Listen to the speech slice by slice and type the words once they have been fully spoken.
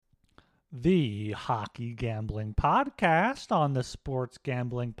The Hockey Gambling Podcast on the Sports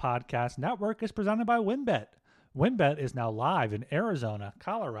Gambling Podcast Network is presented by WynnBET. WynnBET is now live in Arizona,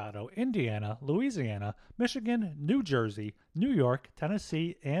 Colorado, Indiana, Louisiana, Michigan, New Jersey, New York,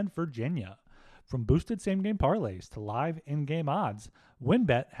 Tennessee, and Virginia. From boosted same-game parlays to live in-game odds,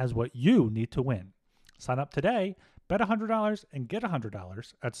 WynnBET has what you need to win. Sign up today, bet $100 and get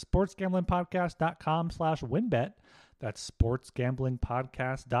 $100 at sportsgamblingpodcast.com/WynnBET. That's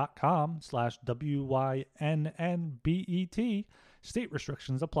sportsgamblingpodcast.com/WYNNBET. State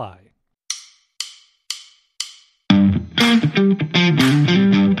restrictions apply.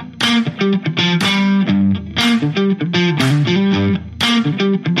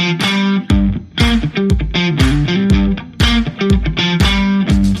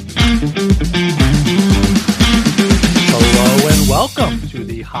 Welcome to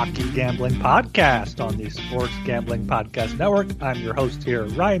the Hockey Gambling Podcast on the Sports Gambling Podcast Network. I'm your host here,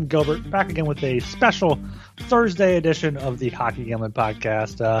 Ryan Gilbert, back again with a special Thursday edition of the Hockey Gambling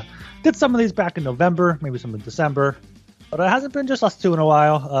Podcast. Did some of these back in November, maybe some in December, but it hasn't been just us two in a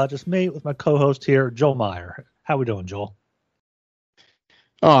while. Just me with my co-host here, Joel Meyer. How we doing, Joel?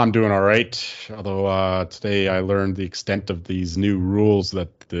 Oh, I'm doing all right. Although today I learned the extent of these new rules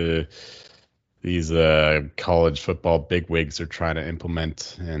that these college football bigwigs are trying to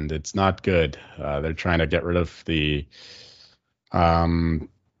implement, and it's not good. They're trying to get rid of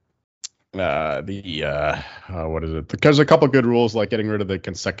what is it? There's a couple good rules, like getting rid of the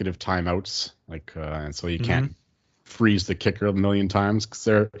consecutive timeouts, and so you can't freeze the kicker a million times,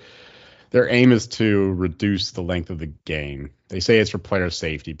 because their aim is to reduce the length of the game. They say it's for player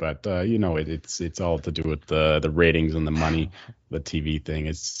safety, but it's all to do with the ratings and the money, the TV thing.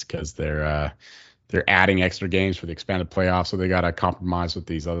 It's because they're adding extra games for the expanded playoffs, so they got to compromise with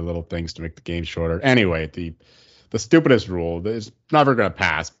these other little things to make the game shorter. Anyway, the stupidest rule is never going to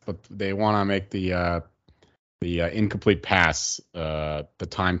pass, but they want to make the incomplete pass, the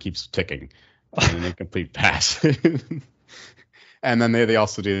time keeps ticking on an incomplete pass. And then they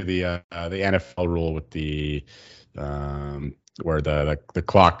also do the NFL rule with the where the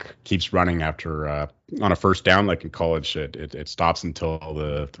clock keeps running after on a first down, like in college. It stops until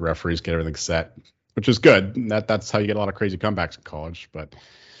the referees get everything set, which is good. That's how you get a lot of crazy comebacks in college. But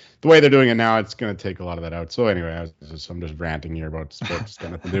the way they're doing it now, it's going to take a lot of that out. So anyway, I'm just ranting here about sports. It's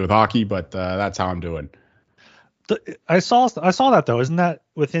got nothing to do with hockey, but that's how I'm doing. I saw that though. Isn't that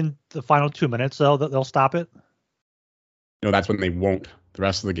within the final 2 minutes though that they'll stop it? No, that's when they won't. The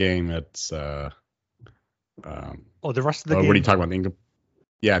rest of the game, it's the rest of the game. What are you talking about?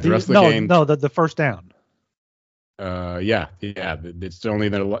 Yeah, the rest of the game. No, the first down. Yeah. It's only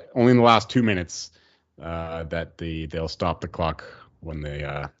in the last 2 minutes that they'll stop the clock when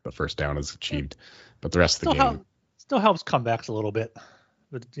the first down is achieved. But the rest of the game still helps comebacks a little bit.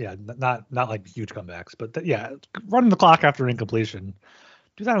 But yeah, not like huge comebacks. But running the clock after an incompletion.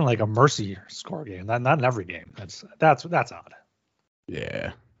 Do that in like a mercy score game, not in every game. That's odd.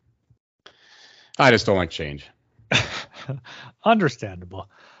 Yeah, I just don't like change. Understandable.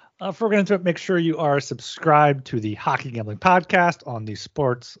 Before we get into it, make sure you are subscribed to the Hockey Gambling Podcast on the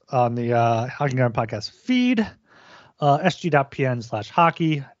Hockey Gambling Podcast feed,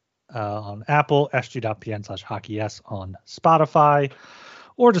 sg.pn/hockey on Apple, sg.pn/hockeys on Spotify.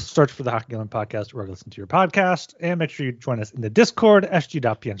 Or just search for the Hockey Gambling Podcast wherever you listen to your podcast. And make sure you join us in the Discord,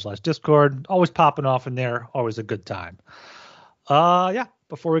 sg.pn/Discord. Always popping off in there. Always a good time.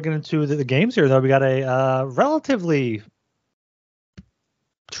 Before we get into the games here, though, we got a relatively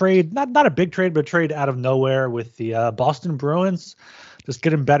trade, not a big trade, but a trade out of nowhere with the Boston Bruins. Just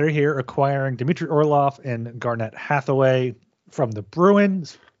getting better here, acquiring Dmitry Orlov and Garnett Hathaway from the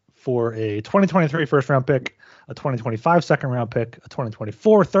Bruins for a 2023 first-round pick, a 2025 second-round pick, a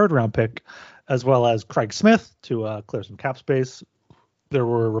 2024 third-round pick, as well as Craig Smith to clear some cap space. There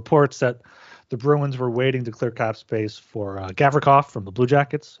were reports that the Bruins were waiting to clear cap space for Gavrikov from the Blue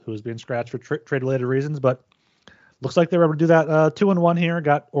Jackets, who was being scratched for trade-related reasons, but looks like they were able to do that 2-1 here.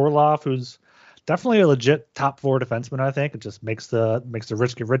 Got Orlov, who's definitely a legit top four defenseman, I think. It just makes the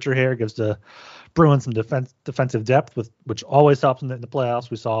rich get richer here, gives the Bruins some defensive depth, which always helps in the playoffs.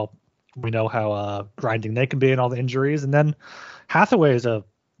 We know how grinding they can be and all the injuries. And then Hathaway is a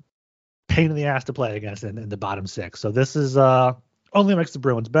pain in the ass to play against in the bottom six. So this is only makes the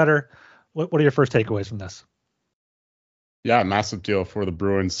Bruins better. What are your first takeaways from this? Yeah, massive deal for the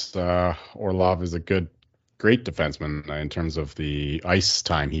Bruins. Orlov is a great defenseman in terms of the ice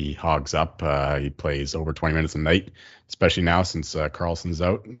time he hogs up. He plays over 20 minutes a night, especially now since Carlson's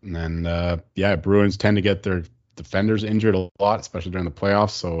out. And Bruins tend to get their defenders injured a lot, especially during the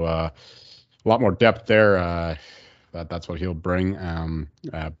playoffs. So a lot more depth there. That's what he'll bring.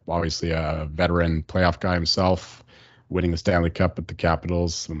 Obviously, a veteran playoff guy himself, winning the Stanley Cup with the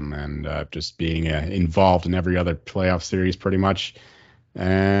Capitals, and just being involved in every other playoff series pretty much.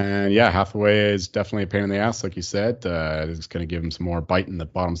 And yeah, Hathaway is definitely a pain in the ass, like you said. It's going to give him some more bite in the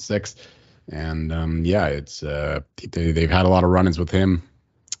bottom six. And yeah, it's they've had a lot of run-ins with him.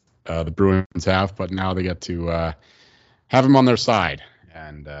 The Bruins have, but now they get to have him on their side.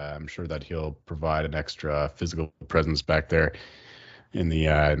 And I'm sure that he'll provide an extra physical presence back there in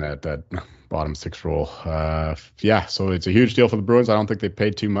that bottom six role. Yeah, so it's a huge deal for the Bruins. I don't think they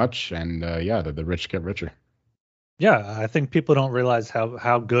paid too much, and yeah, the rich get richer. Yeah, I think people don't realize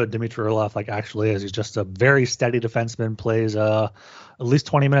how good Dmitry Orlov actually is. He's just a very steady defenseman. Plays at least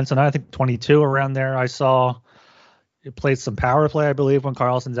 20 minutes a night. I think 22 around there. I saw he played some power play, I believe, when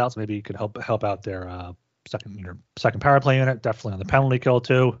Carlson's out. So maybe he could help out their second power play unit. Definitely on the penalty kill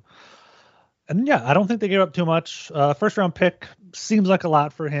too. And yeah, I don't think they gave up too much. First round pick seems like a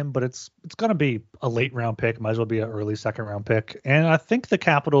lot for him, but it's going to be a late round pick. Might as well be an early second round pick. And I think the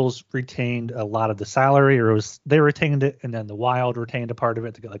Capitals retained a lot of the salary, or they retained it, and then the Wild retained a part of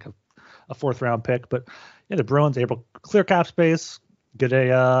it to get like a fourth round pick. But yeah, the Bruins able to clear cap space, get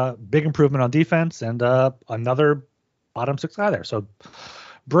a big improvement on defense, and another bottom six guy there. So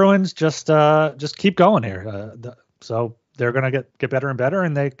Bruins just keep going here. So they're going to get better and better,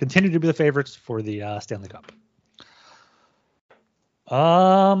 and they continue to be the favorites for the Stanley Cup.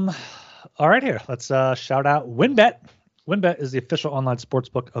 All right, here. Let's shout out WynnBET. WynnBET is the official online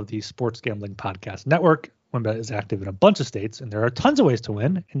sportsbook of the Sports Gambling Podcast Network. WynnBET is active in a bunch of states, and there are tons of ways to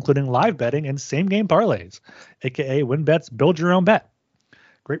win, including live betting and same-game parlays, a.k.a. WynnBET's Build Your Own Bet.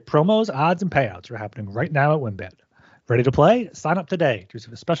 Great promos, odds, and payouts are happening right now at WynnBET. Ready to play? Sign up today to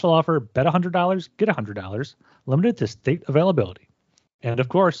receive a special offer. Bet $100, get $100, limited to state availability. And of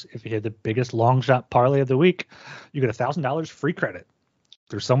course, if you hit the biggest long shot parlay of the week, you get $1,000 free credit.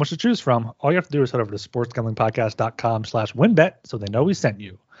 There's so much to choose from. All you have to do is head over to sportsgamblingpodcast.com/WynnBET so they know we sent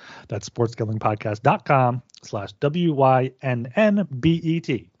you. That's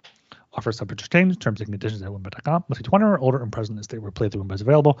sportsgamblingpodcast.com/WYNNBET. Offer subject to change. Terms and conditions at WynnBET.com. Must be 21 or older and present in the state where playthrough WynnBET is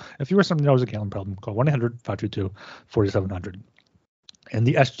available. If you or somebody knows a gambling problem, call 1-800-522-4700. And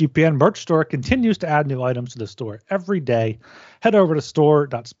the SGPN merch store continues to add new items to the store every day. Head over to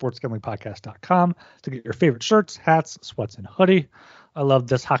store.sportsgamblingpodcast.com to get your favorite shirts, hats, sweats, and hoodie. I love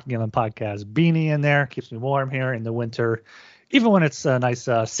this Hockey Gambling Podcast beanie in there. Keeps me warm here in the winter, even when it's a nice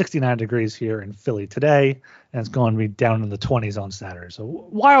 69 degrees here in Philly today, and it's going to be down in the 20s on Saturday. So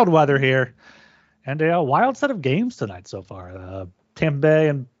wild weather here, and a wild set of games tonight so far. Tampa Bay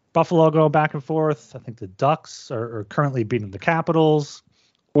and Buffalo going back and forth. I think the Ducks are currently beating the Capitals.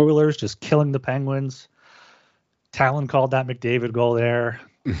 Oilers just killing the Penguins. Talon called that McDavid goal there.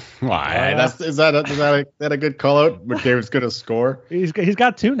 Why? Is that a good call out? McDavid's going to score. He's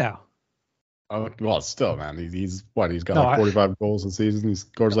got two now. Oh well, still, man. He's got 45 goals a season. He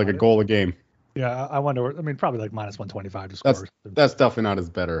scores like a goal a game. Yeah, I wonder. I mean, probably like minus 125 to score. That's definitely not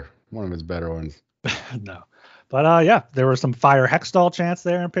one of his better ones. No. But yeah, there was some fire Hextall chants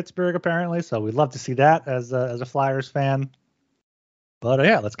there in Pittsburgh apparently, so we'd love to see that as a Flyers fan. But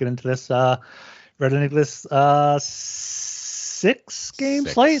yeah, let's get into this Red Nicholas 6-game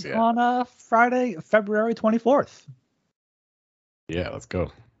slate on Friday, February 24th. Yeah, let's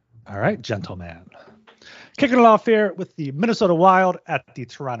go. All right, gentlemen. Kicking it off here with the Minnesota Wild at the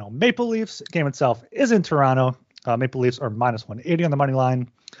Toronto Maple Leafs. Game itself is in Toronto. Maple Leafs are minus 180 on the money line,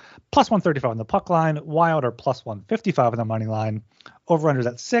 plus 135 on the puck line. Wild are plus 155 on the money line. Over-unders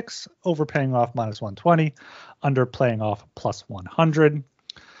at 6, over paying off minus 120, under playing off plus 100.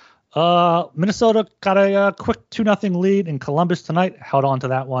 Minnesota got a quick 2-0 lead in Columbus tonight. Held on to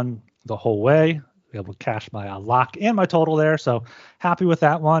that one the whole way. Be able to cash my lock and my total there, so happy with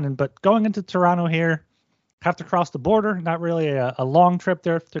that one. But going into Toronto here, have to cross the border. Not really a long trip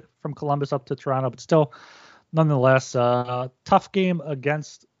there from Columbus up to Toronto, but still, nonetheless, tough game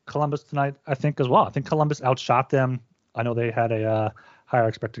against Columbus tonight, I think, as well. I think Columbus outshot them. I know they had a higher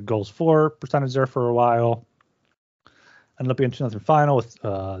expected goals for percentage there for a while. Ended up being 2-0 final with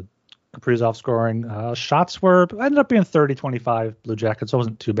Kaprizov scoring. Shots ended up being 30-25 Blue Jackets, so it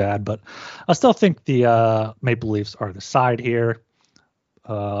wasn't too bad. But I still think the Maple Leafs are the side here.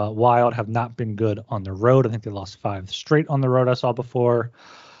 Wild have not been good on the road. I think they lost 5 straight on the road I saw before.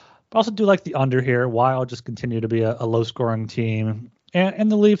 But I also do like the under here. Wild just continue to be a low-scoring team.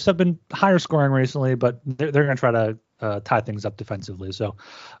 And the Leafs have been higher scoring recently, but they're going to try to tie things up defensively. So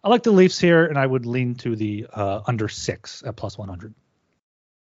I like the Leafs here, and I would lean to the under 6 at plus 100.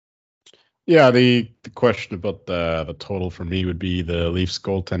 Yeah, the question about the total for me would be the Leafs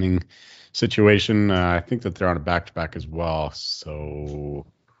goaltending situation. I think that they're on a back-to-back as well. So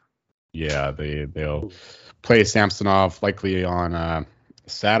yeah, they'll play Samsonov likely on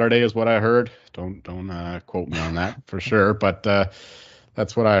Saturday is what I heard. Don't quote me on that for sure, but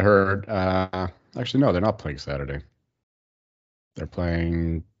that's what I heard. Actually, no, they're not playing Saturday. They're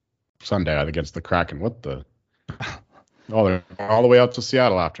playing Sunday against the Kraken. What the? Oh, they're all the way out to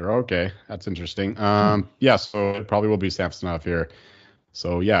Seattle after. Okay, that's interesting. Yeah, so it probably will be Samsonov here.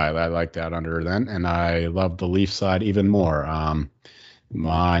 So yeah, I like that under then, and I love the Leaf side even more.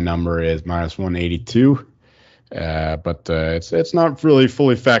 My number is -182, but it's not really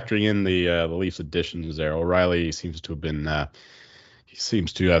fully factoring in the Leafs additions there. O'Reilly seems to have been he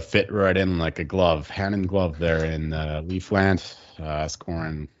seems to have fit right in like a glove, hand in glove there in Leafland,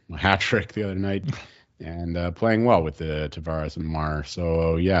 scoring a hat trick the other night. And playing well with the Tavares and Marner.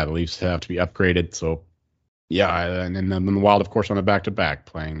 So yeah, the Leafs have to be upgraded. So yeah, and then the Wild, of course, on a back-to-back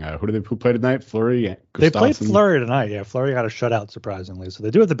playing. Who played tonight? Fleury. They played Fleury tonight. Yeah, Fleury got a shutout surprisingly. So they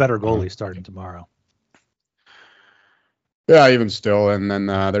do have the better goalie starting tomorrow. Yeah, even still, and then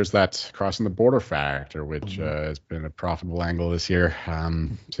there's that crossing the border factor, which has been a profitable angle this year.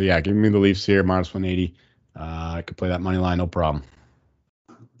 So yeah, give me the Leafs here, -180. I could play that money line, no problem.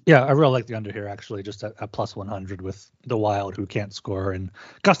 Yeah, I really like the under here, actually, just at +100 with the Wild, who can't score, and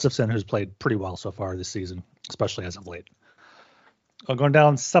Gustafsson, who's played pretty well so far this season, especially as of late. Going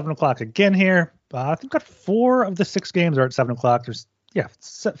down 7 o'clock again here. I think got 4 of the 6 games are at 7 o'clock. There's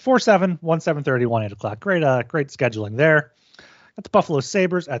 4-7, 1-7:30, 1-8 o'clock. Great scheduling there. Got the Buffalo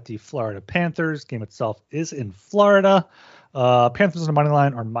Sabres at the Florida Panthers. Game itself is in Florida. Panthers on the money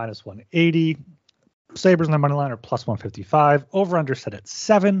line are -180. Sabres on the money line are +155. Over/under set at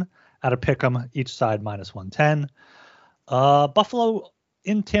 7 at a pick'em. Each side -110. Buffalo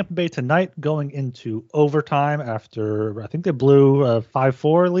in Tampa Bay tonight, going into overtime after I think they blew a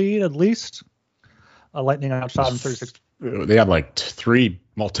 5-4 lead at least. Lightning outshot in 36. They had like 3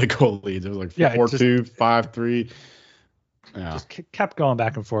 multi-goal leads. It was like 4-2, 5-3. Yeah, just kept going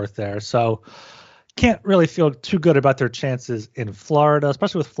back and forth there. So can't really feel too good about their chances in Florida,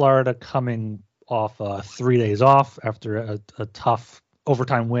 especially with Florida coming off 3 days off after a tough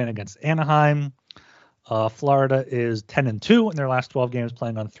overtime win against Anaheim. Florida is 10-2 in their last 12 games,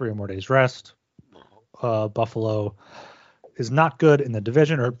 playing on 3 or more days rest. Buffalo is not good in the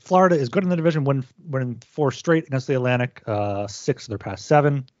division, or Florida is good in the division, winning 4 straight against the Atlantic, 6 of their past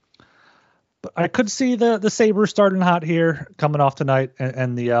 7. But I could see the Sabres starting hot here, coming off tonight,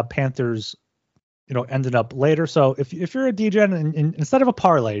 and the Panthers, ended up later. So if you're a DGen, and instead of a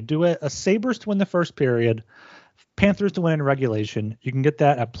parlay, do a Sabres to win the first period, Panthers to win in regulation. You can get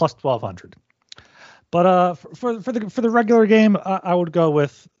that at +1,200. But for the regular game, I would go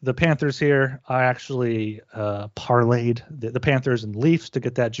with the Panthers here. I actually parlayed the Panthers and Leafs to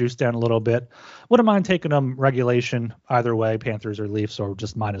get that juice down a little bit. Wouldn't mind taking them regulation either way, Panthers or Leafs, or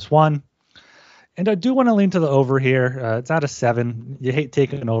just -1. And I do want to lean to the over here. It's out of 7. You hate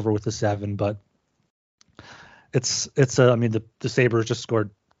taking an over with the 7, but the Sabres just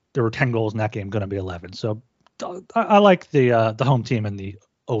scored. There were 10 goals in that game, going to be 11. So I like the home team and the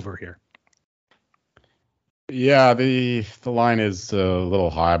over here. Yeah, the line is a little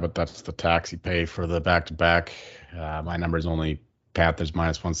high, but that's the tax you pay for the back-to-back. My number is only Panthers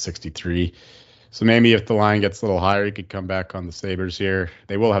 -163. So maybe if the line gets a little higher, you could come back on the Sabres here.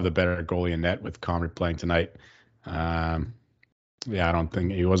 They will have the better goalie in net with Comrie playing tonight. I don't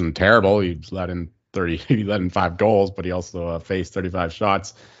think he wasn't terrible. He let in 5 goals, but he also faced 35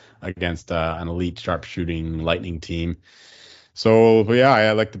 shots against an elite sharpshooting Lightning team. So, but yeah,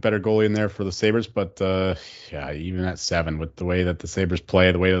 I like the better goalie in there for the Sabres, but even at 7, with the way that the Sabres play,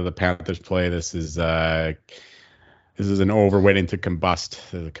 the way that the Panthers play, this is an over waiting to combust,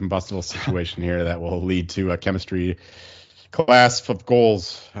 the combustible situation here that will lead to a chemistry class of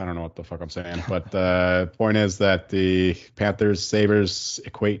goals. I don't know what the fuck I'm saying, but the point is that the Panthers Sabres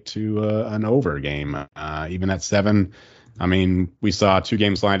equate to an over game, even at 7. I mean, we saw 2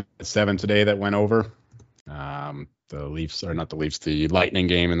 games lined at 7 today that went over. The Lightning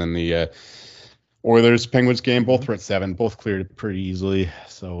game, and then the Oilers Penguins game, both were at 7, both cleared pretty easily.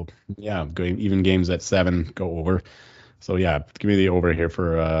 So yeah, even games at 7 go over. So yeah, give me the over here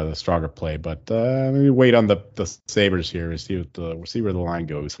for the stronger play, but maybe wait on the Sabres here and see where the line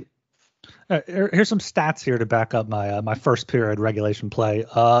goes. Here's some stats here to back up my first period regulation play.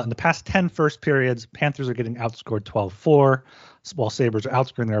 In the past 10 first periods, Panthers are getting outscored 12-4, while Sabres are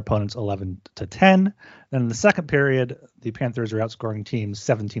outscoring their opponents 11-10. Then in the second period, the Panthers are outscoring teams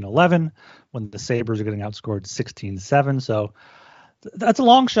 17-11, when the Sabres are getting outscored 16-7. So that's a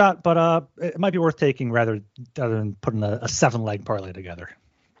long shot, but it might be worth taking rather than putting a 7-leg parlay together.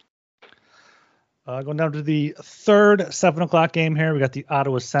 Going down to the third 7 o'clock game here. We got the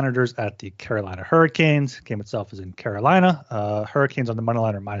Ottawa Senators at the Carolina Hurricanes. Game itself is in Carolina. Hurricanes on the money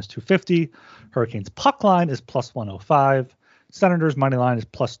line are minus 250. Hurricanes puck line is plus 105. Senators money line is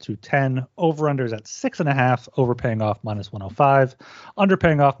plus 210. Over under is at 6.5. Over paying off minus 105. Under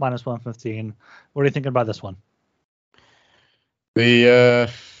paying off minus 115. What are you thinking about this one?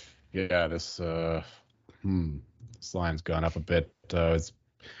 This line's gone up a bit. It's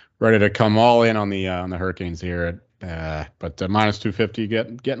ready to come all in on the Hurricanes here, but minus 250,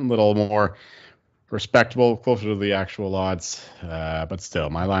 getting a little more respectable, closer to the actual odds. But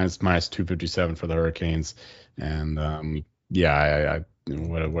still, my line is minus 257 for the Hurricanes, and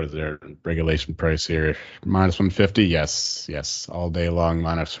what is their regulation price here? Minus 150, yes, all day long.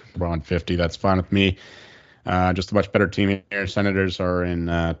 Minus 150, that's fine with me. Just a much better team here. Senators are in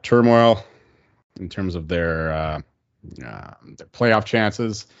turmoil in terms of their playoff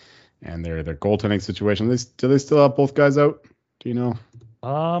chances and their goaltending situation. Do they still have both guys out? Do you know?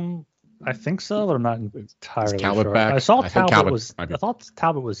 I think so, but I'm not entirely sure. Back? I thought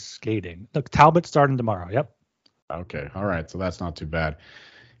Talbot was skating. Look, Talbot's starting tomorrow. Yep. Okay. All right. So that's not too bad.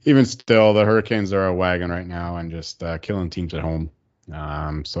 Even still, the Hurricanes are a wagon right now and just killing teams at home.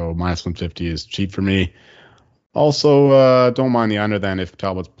 So minus 150 is cheap for me. Also, don't mind the under then if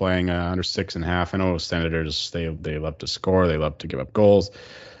Talbot's playing under 6.5. I know Senators, they love to score. They love to give up goals.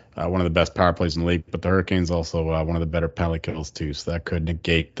 One of the best power plays in the league, but the Hurricanes also one of the better penalty kills too, so that could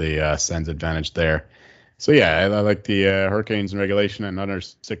negate the Sens advantage there. So yeah, I like the Hurricanes in regulation and under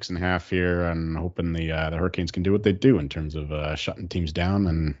 6.5 here, and hoping the Hurricanes can do what they do in terms of shutting teams down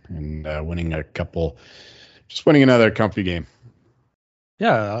and winning another comfy game.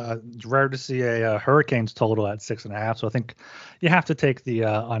 Yeah, it's rare to see a Hurricanes total at 6.5, so I think you have to take the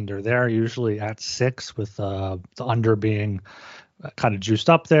under there. Usually at 6, with the under being kind of juiced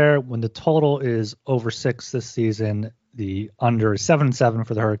up there. When the total is over 6 this season, the under is 7-7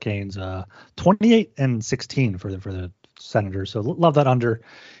 for the Hurricanes, 28-16 for the Senators. So love that under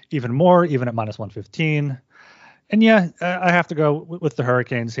even more, even at minus 115. And yeah, I have to go with the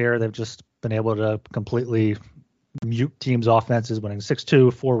Hurricanes here. They've just been able to completely mute teams' offenses, winning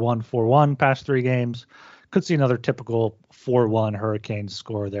 6-2, 4-1, 4-1 past 3 games. Could see another typical 4-1 Hurricanes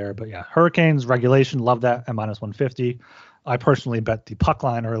score there. But yeah, Hurricanes regulation, love that at minus 150. I personally bet the puck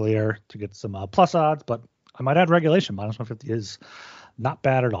line earlier to get some plus odds, but I might add regulation. Minus 150 is not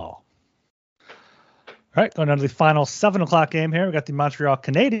bad at all. All right, going on to the final 7 o'clock game here. We got the Montreal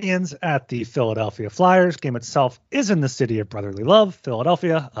Canadiens at the Philadelphia Flyers. Game itself is in the city of brotherly love,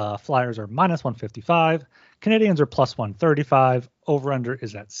 Philadelphia. Flyers are minus 155. Canadiens are plus 135. Over-under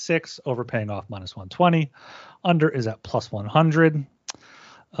is at 6. Overpaying off minus 120. Under is at plus 100.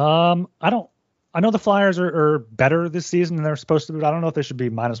 I know the Flyers are better this season than they're supposed to be, but I don't know if they should be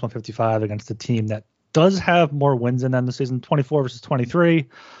minus 155 against a team that does have more wins in them this season. 24 versus 23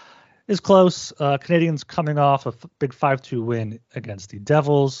 is close. Canadiens coming off a big 5-2 win against the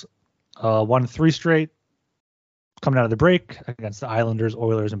Devils. Won 3 straight coming out of the break against the Islanders,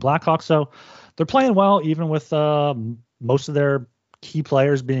 Oilers, and Blackhawks. So they're playing well, even with most of their key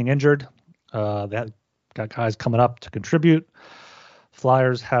players being injured. They got guys coming up to contribute.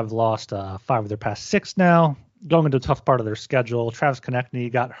 Flyers have lost 5 of their past 6 now, going into a tough part of their schedule. Travis Konechny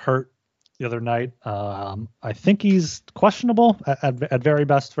got hurt the other night. I think he's questionable at very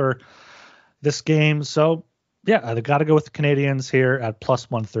best for this game. So, yeah, they got to go with the Canadiens here at plus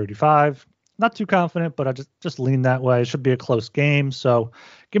 135. Not too confident, but I just lean that way. It should be a close game. So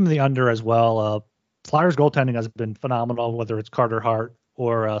give them the under as well. Flyers goaltending has been phenomenal, whether it's Carter Hart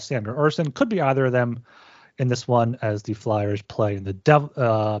or Samuel Ersson. Could be either of them in this one, as the Flyers play in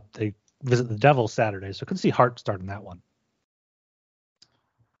the they visit the Devils Saturday, so I could see Hart starting that one.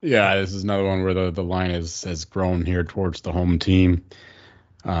 Yeah, this is another one where the line has grown here towards the home team.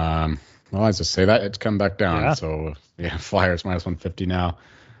 Well, as I say that, it's come back down. Yeah. So yeah, Flyers minus 150 now.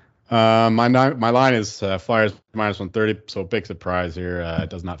 My line is Flyers minus 130, so a big surprise here. It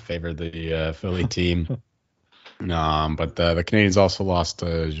does not favor the Philly team. But the Canadiens also lost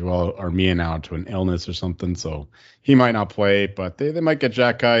Joel Armia now to an illness or something, so he might not play, but they might get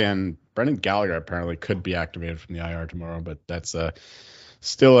Jack Guy, and Brendan Gallagher apparently could be activated from the IR tomorrow, but that's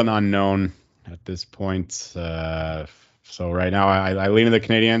still an unknown at this point. So right now I lean in the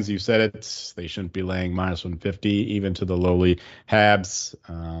Canadiens. You said it. They shouldn't be laying minus 150 even to the lowly Habs.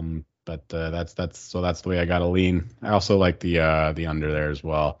 But that's the way I got to lean. I also like the under there as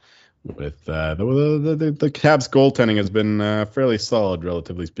well. With the Habs goaltending has been fairly solid,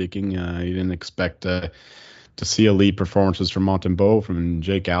 relatively speaking. You didn't expect to see elite performances from Montembeault, from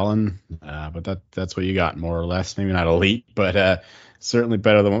Jake Allen, but that's what you got, more or less. Maybe not elite, but certainly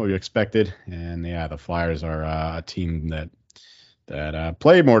better than what we expected. And yeah, the Flyers are a team that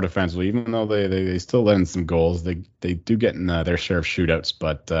play more defensively, even though they still let in some goals. They do get in their share of shootouts,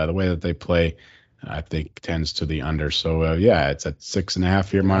 but the way that they play, I think, tends to the under. So yeah, it's at 6.5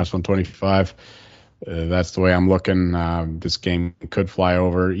 here, minus 125. That's the way I'm looking. This game could fly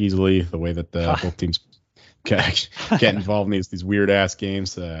over easily. The way that both teams get involved in these weird ass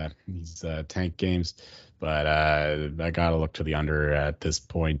games, these tank games. But I gotta look to the under at this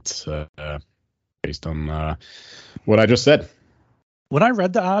point, based on what I just said. When I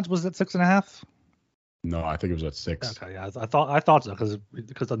read the odds, was it 6.5? No, I think it was at 6. Okay, yeah, I thought so because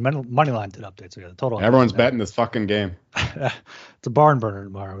the money line did update. So yeah, the total. Everyone's betting this fucking game. It's a barn burner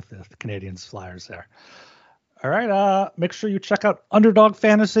tomorrow with the Canadians Flyers there. All right, make sure you check out Underdog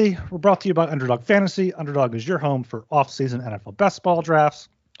Fantasy. We're brought to you by Underdog Fantasy. Underdog is your home for off-season NFL best ball drafts.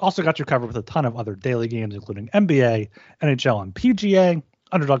 Also got you covered with a ton of other daily games, including NBA, NHL, and PGA.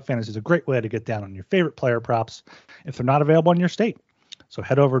 Underdog Fantasy is a great way to get down on your favorite player props if they're not available in your state. So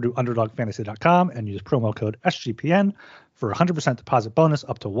head over to UnderdogFantasy.com and use promo code SGPN for a 100% deposit bonus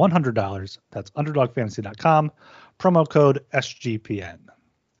up to $100. That's UnderdogFantasy.com, promo code SGPN.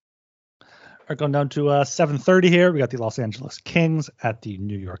 All right, going down to 7:30 here. We got the Los Angeles Kings at the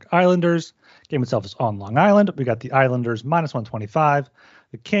New York Islanders. Game itself is on Long Island. We got the Islanders minus 125.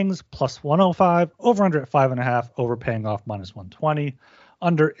 The Kings plus 105. Over under at 5.5. Over paying off minus 120.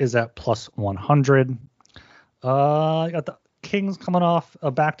 Under is at plus 100. I got the Kings coming off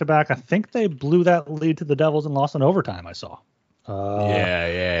a back-to-back. I think they blew that lead to the Devils and lost in overtime, I saw.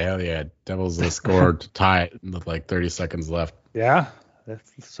 Hell yeah. Devils scored to tie it with like 30 seconds left. Yeah.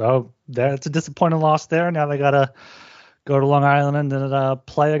 So that's a disappointing loss there. Now they got to go to Long Island and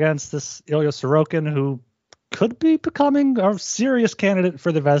play against this Ilya Sorokin, who could be becoming a serious candidate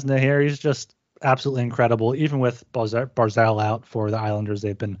for the Vezina here. He's just absolutely incredible. Even with Barzal out for the Islanders,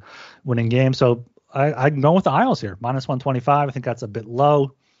 they've been winning games. So I'm going with the Isles here, minus 125. I think that's a bit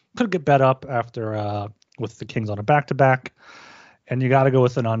low. Could get bet up after with the Kings on a back-to-back. And you got to go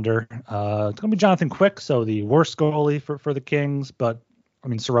with an under. It's going to be Jonathan Quick, so the worst goalie for the Kings. But, I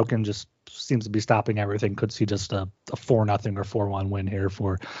mean, Sorokin just seems to be stopping everything. Could see just a 4-0 or 4-1 win here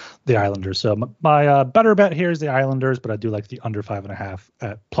for the Islanders. So my better bet here is the Islanders, but I do like the under 5.5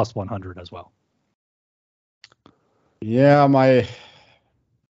 at plus 100 as well. Yeah, my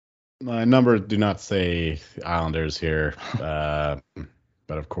numbers do not say Islanders here, but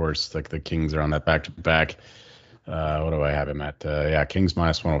of course, like the Kings are on that back-to-back. What do I have him at? Kings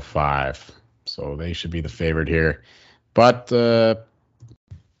minus 105, so they should be the favorite here. But I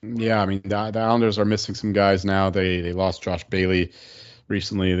mean the Islanders are missing some guys now. They lost Josh Bailey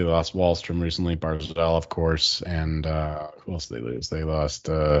recently. They lost Wallstrom recently. Barzal, of course, and who else did they lose? They lost.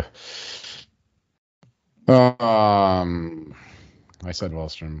 I said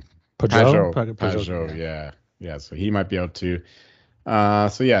Wallstrom. Pajot, yeah. So he might be out too.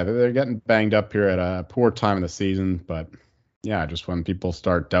 They're getting banged up here at a poor time of the season. But yeah, just when people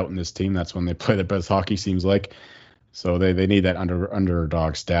start doubting this team, that's when they play the best hockey. Seems like. So they need that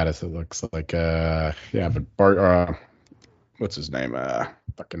underdog status. It looks like. But what's his name?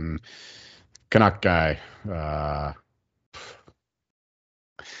 Fucking Canuck guy.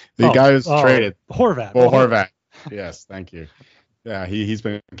 The guy who's traded. Horvat. Horvat. Yes, thank you. Yeah, he's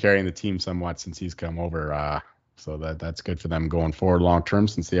been carrying the team somewhat since he's come over. So that's good for them going forward long term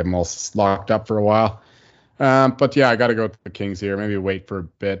since they have them all locked up for a while. But yeah, I got to go with the Kings here. Maybe wait for a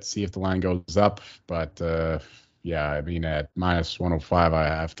bit, see if the line goes up. But I mean at minus 105, I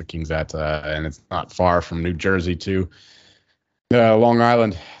have the Kings at, and it's not far from New Jersey to Long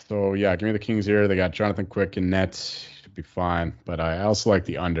Island. So yeah, give me the Kings here. They got Jonathan Quick in net, should be fine. But I also like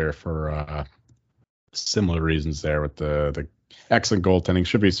the under for similar reasons there with the excellent goaltending.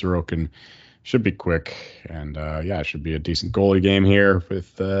 Should be Sorokin, should be quick, and it should be a decent goalie game here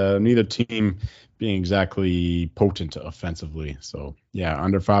with neither team being exactly potent offensively. So yeah,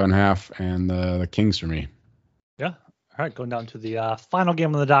 under 5.5 and the Kings for me. Yeah. All right, going down to the final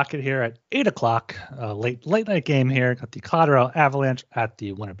game on the docket here at 8 o'clock, late night game here. Got the Colorado Avalanche at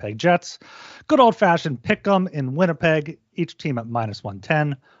the Winnipeg Jets. Good old fashioned pick 'em in Winnipeg. Each team at minus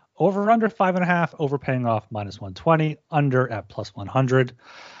 110. Over under 5.5, over paying off minus 120, under at plus 100.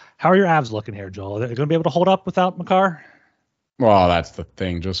 How are your Avs looking here, Joel? Are they going to be able to hold up without Makar? Well, that's the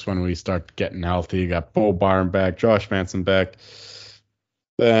thing. Just when we start getting healthy, you got Bo Byron back, Josh Manson back.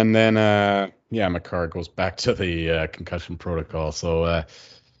 And then, Makar goes back to the concussion protocol. So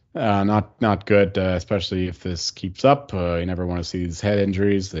not good, especially if this keeps up. You never want to see these head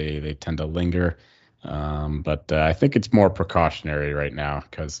injuries. They tend to linger. But I think it's more precautionary right now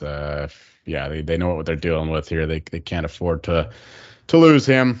because, they know what they're dealing with here. They can't afford to lose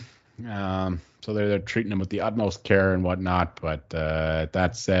him. So they're treating him with the utmost care and whatnot. But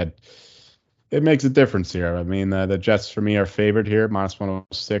that said, it makes a difference here. I mean, the Jets for me are favored here, minus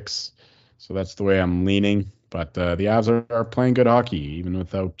 106. So that's the way I'm leaning. But the Avs are playing good hockey, even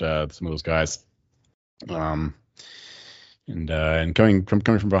without some of those guys. And coming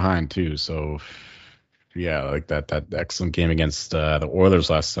from behind too. So yeah, like that excellent game against the Oilers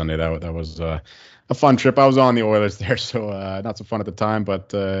last Sunday. That was a fun trip. I was on the Oilers there, so not so fun at the time.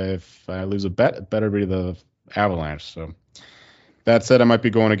 But if I lose a bet, it better be the Avalanche. So that said, I might be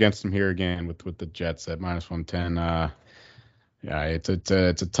going against them here again with the Jets at minus 110. Yeah, it's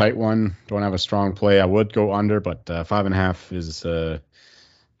a tight one. Don't have a strong play. I would go under, but 5.5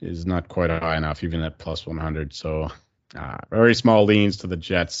 is not quite high enough, even at plus 100. So very small leans to the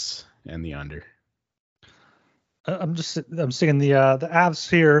Jets and the under. I'm seeing the Avs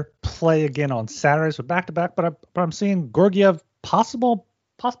here play again on Saturday, so back to back. But I'm seeing Georgiev possibly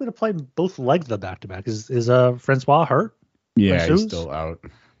to play both legs of the back to back. Is Francois hurt? Yeah, he's still out.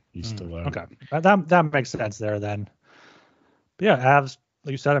 Still out. Okay, that makes sense there then. But yeah, Avs,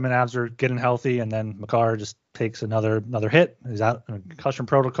 like you said, Avs are getting healthy, and then Makar just takes another hit. He's out in a concussion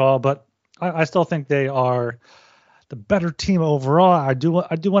protocol, but I still think they are the better team overall. I do want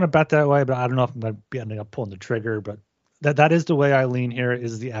to bet that way, but I don't know if I'm going to be ending up pulling the trigger. But that is the way I lean here,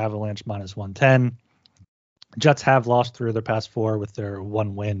 is the Avalanche minus 110. Jets have lost 3 of their past 4, with their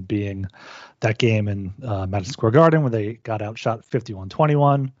one win being that game in Madison Square Garden where they got outshot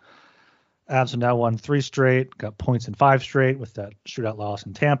 51-21. Avs have now won 3 straight, got points in 5 straight with that shootout loss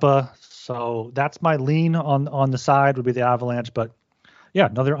in Tampa. So that's my lean on the side, would be the Avalanche. But yeah,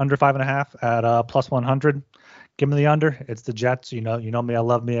 another under 5.5 at plus 100. Give me the under. It's the Jets. You know me. I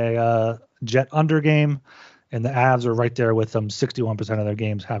love me a Jet under game, and the Avs are right there with them. 61% of their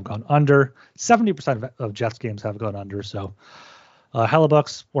games have gone under. 70% of Jets games have gone under. So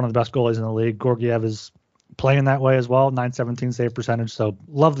Hellebuck's one of the best goalies in the league. Georgiev is playing that way as well. .917 save percentage. So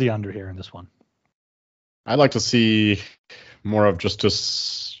love the under here in this one. I'd like to see more of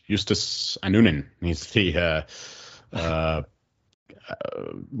Justus Annunen. He's the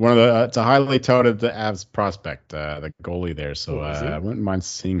one of the it's a highly touted the Avs prospect, the goalie there. So I wouldn't mind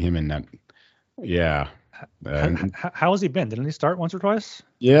seeing him in that. Yeah. How has he been? Didn't he start once or twice?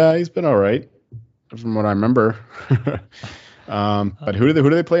 Yeah, he's been all right from what I remember. But who do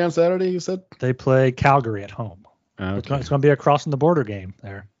they play on Saturday? You said they play Calgary at home. Okay. It's going to be a crossing the border game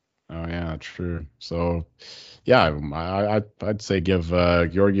there. Oh yeah, true. So yeah, I'd say give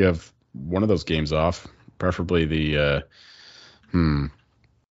Georgiev one of those games off, preferably the.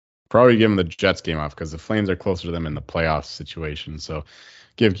 Probably give him the Jets game off because the Flames are closer to them in the playoff situation. So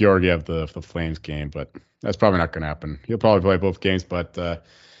give Georgiev the Flames game, but that's probably not going to happen. He'll probably play both games, but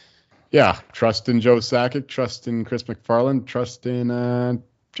yeah, trust in Joe Sakic, trust in Chris McFarland, trust in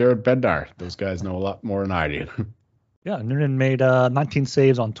Jared Bednar. Those guys know a lot more than I do. Yeah, Noonan made 19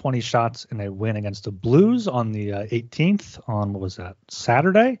 saves on 20 shots in a win against the Blues on the 18th on, what was that,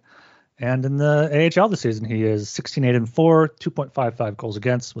 Saturday? And in the AHL this season, he is 16-8-4, 2.55 goals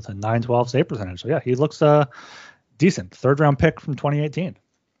against with a .912 save percentage. So yeah, he looks decent. 3rd-round pick from 2018.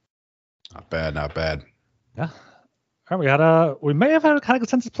 Not bad. Yeah. All right, we may have had a kind of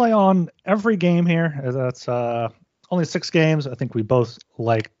consensus play on every game here. That's only 6 games. I think we both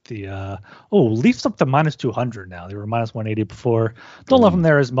like the Leafs up to minus 200 now. They were minus 180 before. Don't love them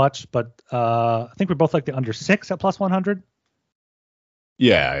there as much, but I think we both like the under 6 at plus 100.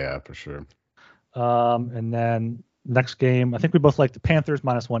 Yeah, for sure. And then next game, I think we both like the Panthers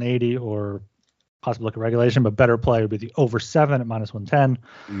minus 180 or possibly look at regulation, but better play would be the over 7 at minus 110.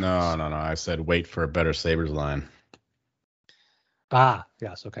 No. I said wait for a better Sabres line.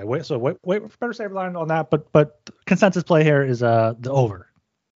 Yes. Okay. Wait for better Sabres line on that, but consensus play here is the over.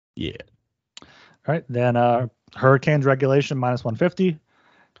 Yeah. All right. Then Hurricanes regulation minus 150.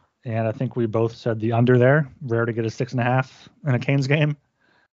 And I think we both said the under there. Rare to get a 6.5 in a Canes game.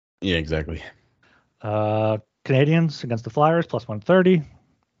 Yeah, exactly. Canadians against the Flyers plus 130.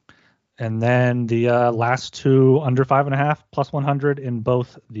 And then the last 2 under 5.5 plus 100 in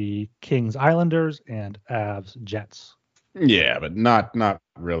both the Kings Islanders and Avs Jets. Yeah, but not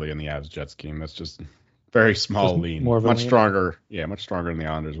really in the Avs Jets game. That's just very small lean. Much stronger. Yeah, much stronger than the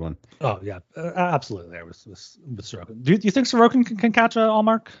Islanders one. Oh yeah, absolutely. There with Sorokin. Do you think Sorokin can catch a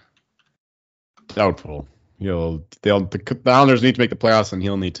Allmark? Doubtful. The Islanders need to make the playoffs, and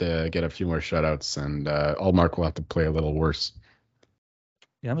he'll need to get a few more shutouts, and Allmark will have to play a little worse.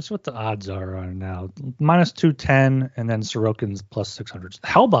 Yeah, let's see what the odds are on now. Minus 210, and then Sorokin's plus 600.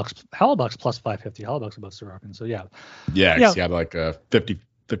 Hellbuck's plus 550. Hellbuck's above Sorokin. So yeah. Yeah, he had like a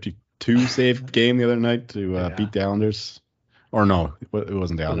 52 save game the other night to beat the Islanders. Or no, it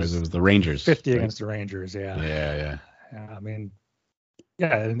wasn't the Islanders. It was the Rangers. 50 against the Rangers. Yeah. Yeah. I mean,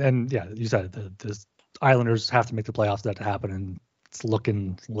 yeah, and yeah, you said the Islanders have to make the playoffs for that to happen, and it's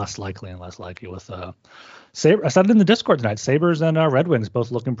looking less likely and less likely with Saber. I said it in the Discord tonight. Sabres and Red Wings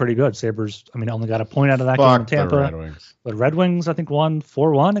both looking pretty good. Sabres, I mean, only got a point out of that game in Tampa. The Red Wings. But Red Wings, I think, won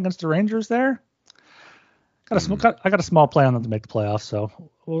 4-1 against the Rangers there. I got a small play on them to make the playoffs, so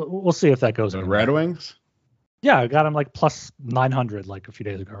we'll see if that goes. The Red Wings? Yeah, I got them like plus 900 like a few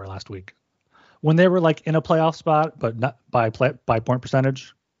days ago or last week, when they were like in a playoff spot, but not by point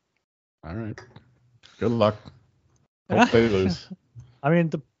percentage. All right. Good luck. Hope they lose. I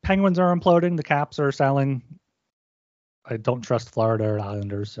mean, the Penguins are imploding. The Caps are selling. I don't trust Florida or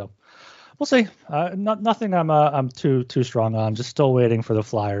Islanders, so we'll see. Nothing I'm too strong on. Just still waiting for the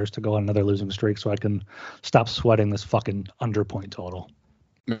Flyers to go on another losing streak so I can stop sweating this fucking under point total.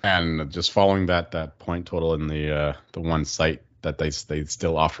 And just following that point total in the one site that they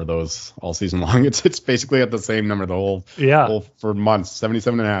still offer those all season long. It's basically at the same number the whole for months.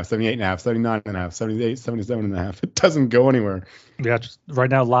 77.5, 78.5, 79.5, 78, 77.5. It doesn't go anywhere. Yeah, just right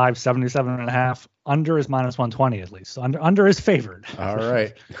now live 77.5. Under is minus 120 at least. So under is favored. All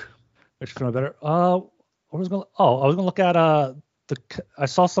right. Which feeling better. I was gonna look at I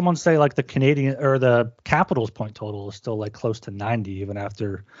saw someone say like the Canadian or the Capitals point total is still like close to 90 even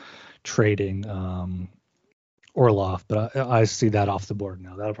after trading Orlov, but I see that off the board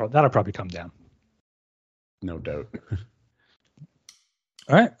now. That'll probably come down. No doubt.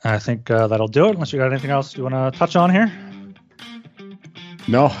 All right, I think that'll do it. Unless you got anything else you want to touch on here.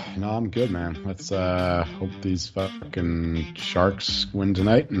 No, I'm good, man. Let's hope these fucking Sharks win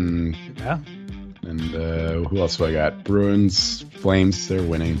tonight, and who else do I got? Bruins, Flames, they're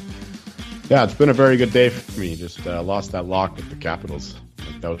winning. Yeah, it's been a very good day for me. Just lost that lock with the Capitals.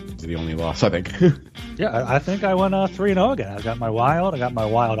 That was the only loss, I think. Yeah, I think I went 3-0 again. I got my Wild,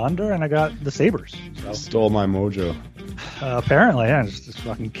 under, and I got the Sabres. So. Stole my mojo. Apparently, yeah, just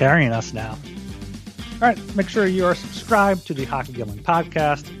fucking carrying us now. All right, make sure you are subscribed to the Hockey Gambling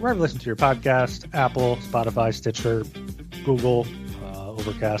Podcast, wherever you listen to your podcast, Apple, Spotify, Stitcher, Google,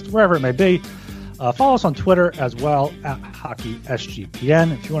 Overcast, wherever it may be. Follow us on Twitter as well at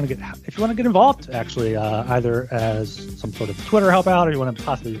HockeySGPN. If you want to get involved, actually, either as some sort of Twitter help out, or you want to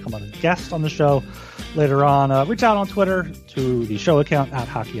possibly become a guest on the show later on, reach out on Twitter to the show account at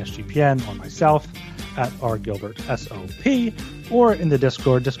HockeySGPN or myself at rgilbertsop, or in the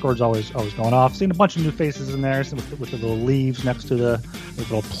Discord. Discord's always going off. Seeing a bunch of new faces in there with the little leaves next to the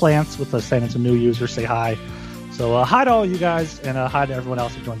little plants with the saying it's a new user. Say hi. So hi to all you guys, and hi to everyone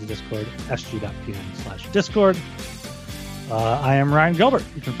else who joins the Discord, sg.pn/Discord. I am Ryan Gilbert.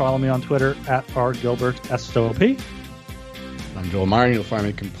 You can follow me on Twitter at rgilbertsop. I'm Joel Meyer. You'll find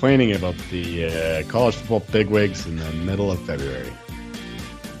me complaining about the college football bigwigs in the middle of February.